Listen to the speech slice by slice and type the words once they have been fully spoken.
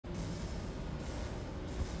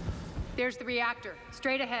There's the reactor.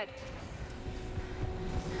 Straight ahead.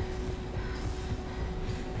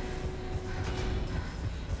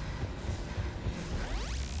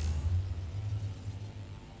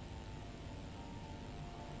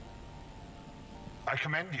 I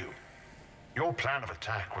commend you. Your plan of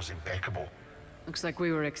attack was impeccable. Looks like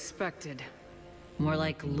we were expected. More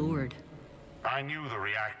like lured. I knew the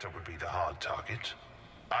reactor would be the hard target.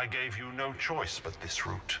 I gave you no choice but this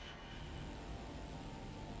route.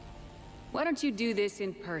 Why don't you do this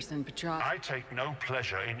in person, Petrov? I take no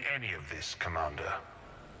pleasure in any of this, Commander.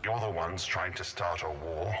 You're the ones trying to start a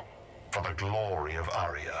war for the glory of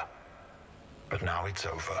Aria. But now it's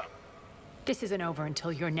over. This isn't over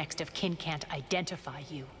until your next of kin can't identify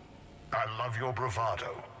you. I love your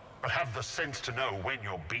bravado, but have the sense to know when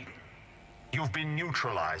you're beaten. You've been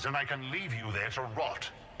neutralized, and I can leave you there to rot.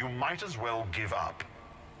 You might as well give up.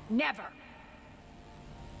 Never!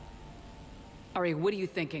 Aria, what are you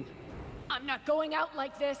thinking? I'm not going out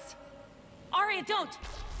like this! Aria, don't!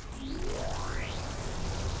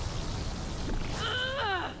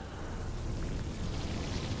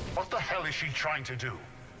 What the hell is she trying to do?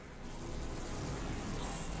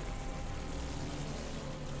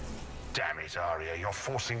 Damn it, Aria, you're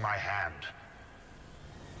forcing my hand.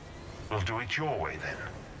 We'll do it your way, then.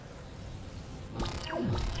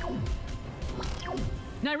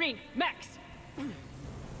 Nyreen, Max!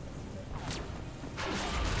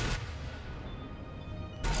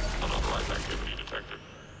 Unauthorized activity detected.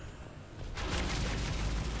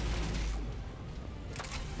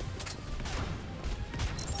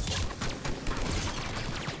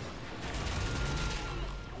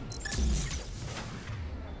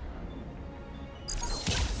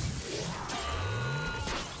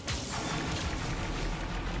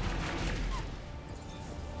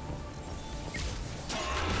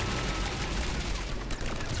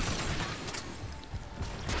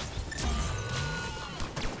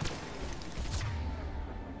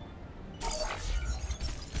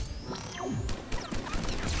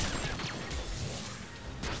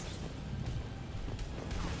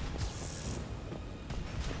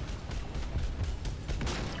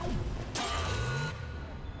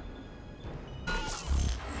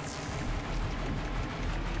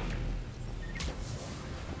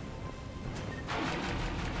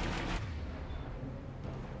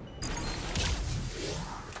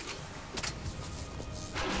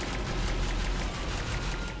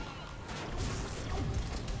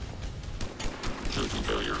 System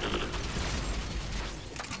failure imminent.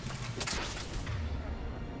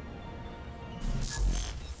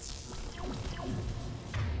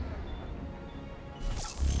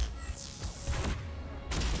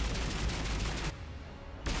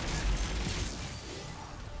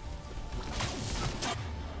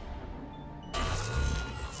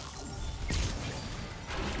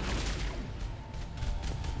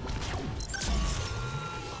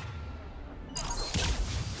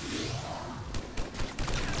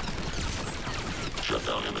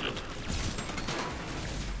 Shutdown imminent.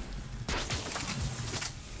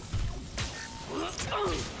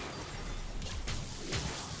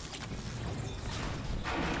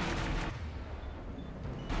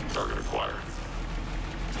 Target acquired.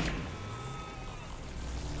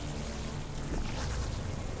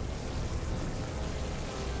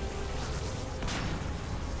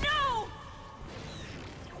 No!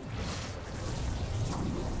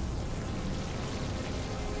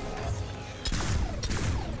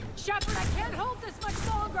 Shepard, I can't hold this much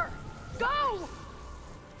longer! Go!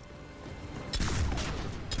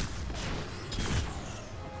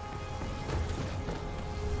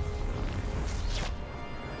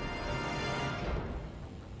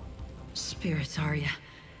 Spirits, Aria.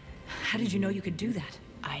 How did you know you could do that?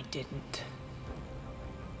 I didn't.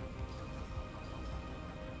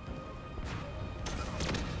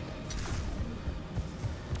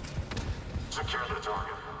 Secure the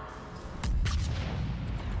target.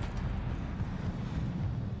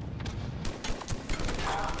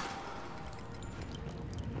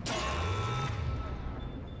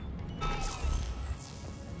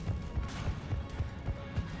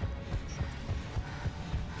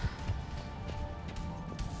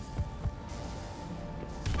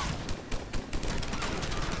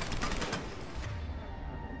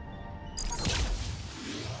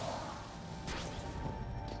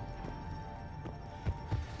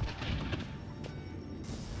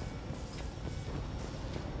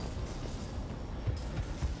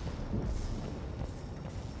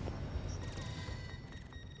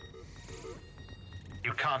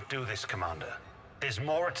 You can't do this, Commander. There's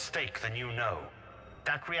more at stake than you know.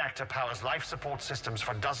 That reactor powers life support systems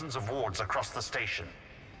for dozens of wards across the station.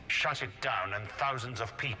 Shut it down and thousands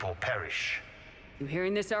of people perish. You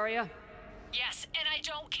hearing this, Aria? Yes, and I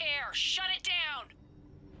don't care. Shut it down!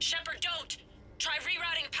 Shepard, don't! Try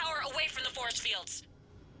rerouting power away from the force fields.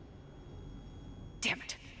 Damn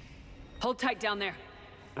it. Hold tight down there.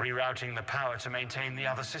 Rerouting the power to maintain the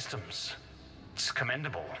other systems. It's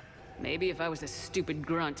commendable. Maybe if I was a stupid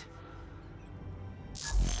grunt.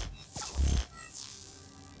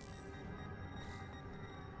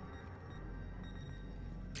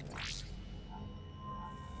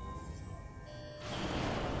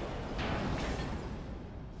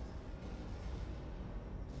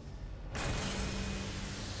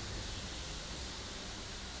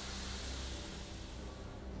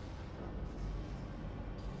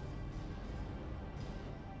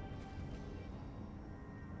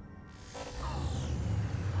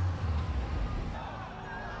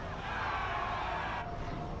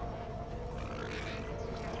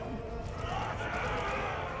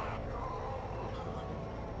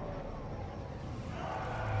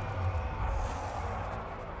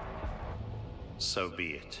 So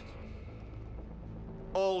be it.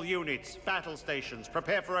 All units, battle stations,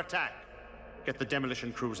 prepare for attack. Get the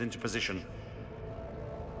demolition crews into position.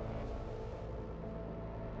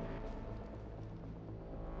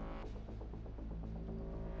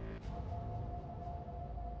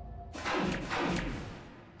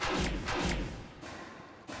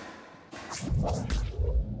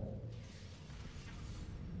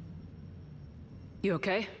 You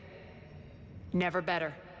okay? Never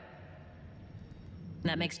better.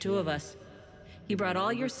 That makes two of us. You brought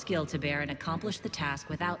all your skill to bear and accomplished the task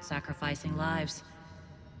without sacrificing lives.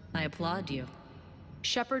 I applaud you.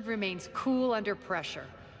 Shepard remains cool under pressure.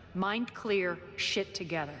 Mind clear, shit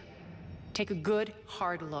together. Take a good,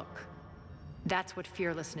 hard look. That's what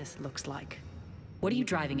fearlessness looks like. What are you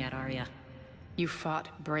driving at, Aria? You fought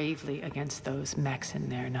bravely against those mechs in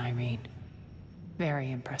there, Nyreen.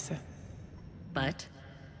 Very impressive. But?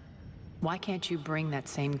 Why can't you bring that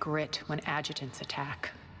same grit when adjutants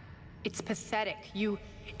attack? It's pathetic. You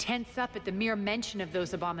tense up at the mere mention of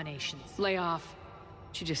those abominations. Lay off.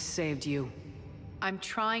 She just saved you. I'm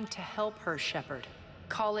trying to help her, Shepard.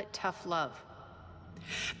 Call it tough love.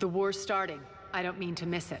 The war's starting. I don't mean to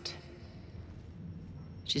miss it.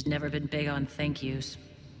 She's never been big on thank yous.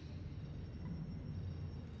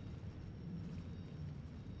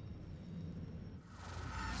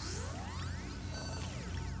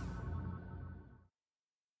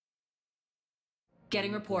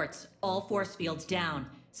 Getting reports. All force fields down.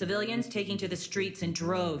 Civilians taking to the streets in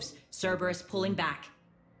droves. Cerberus pulling back.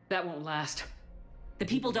 That won't last. The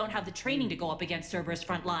people don't have the training to go up against Cerberus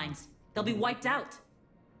front lines. They'll be wiped out.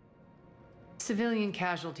 Civilian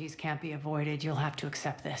casualties can't be avoided. You'll have to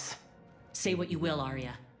accept this. Say what you will,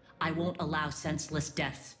 Aria. I won't allow senseless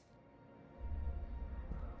deaths.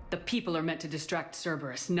 The people are meant to distract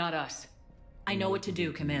Cerberus, not us. I know what to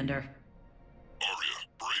do, Commander. Aria,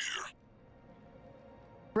 Bray here.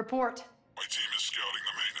 Report. My team is scouting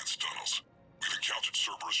the maintenance tunnels. We've encountered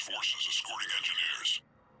Cerberus forces escorting engineers.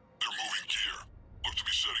 They're moving gear. Look to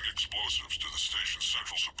be setting explosives to the station's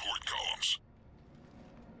central support columns.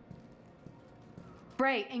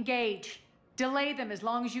 Bray, engage. Delay them as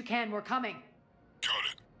long as you can. We're coming. Got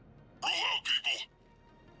it. Roll out, people.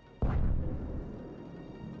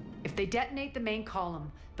 If they detonate the main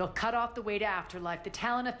column, they'll cut off the way to Afterlife. The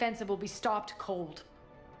Talon offensive will be stopped cold.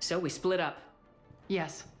 So we split up.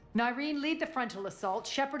 Yes. Nyreen, lead the frontal assault.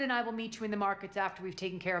 Shepard and I will meet you in the markets after we've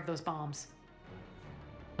taken care of those bombs.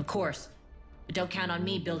 Of course. But don't count on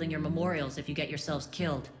me building your memorials if you get yourselves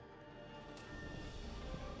killed.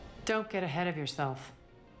 Don't get ahead of yourself.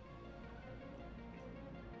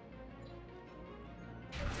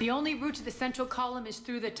 The only route to the central column is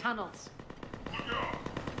through the tunnels. Look out!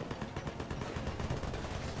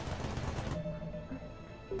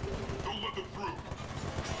 Don't let them through.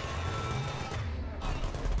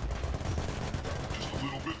 Just a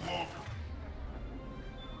little bit longer.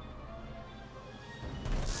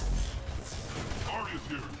 Aria's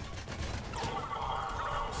here.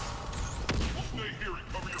 We'll stay here and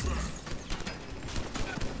cover your back.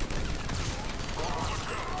 Look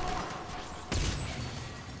out!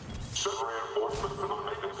 Send reinforcements to the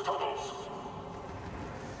maintenance tunnels.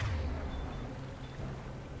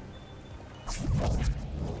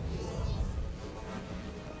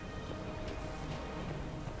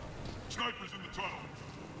 Snipers in the tunnel.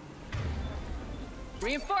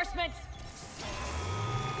 Reinforcements!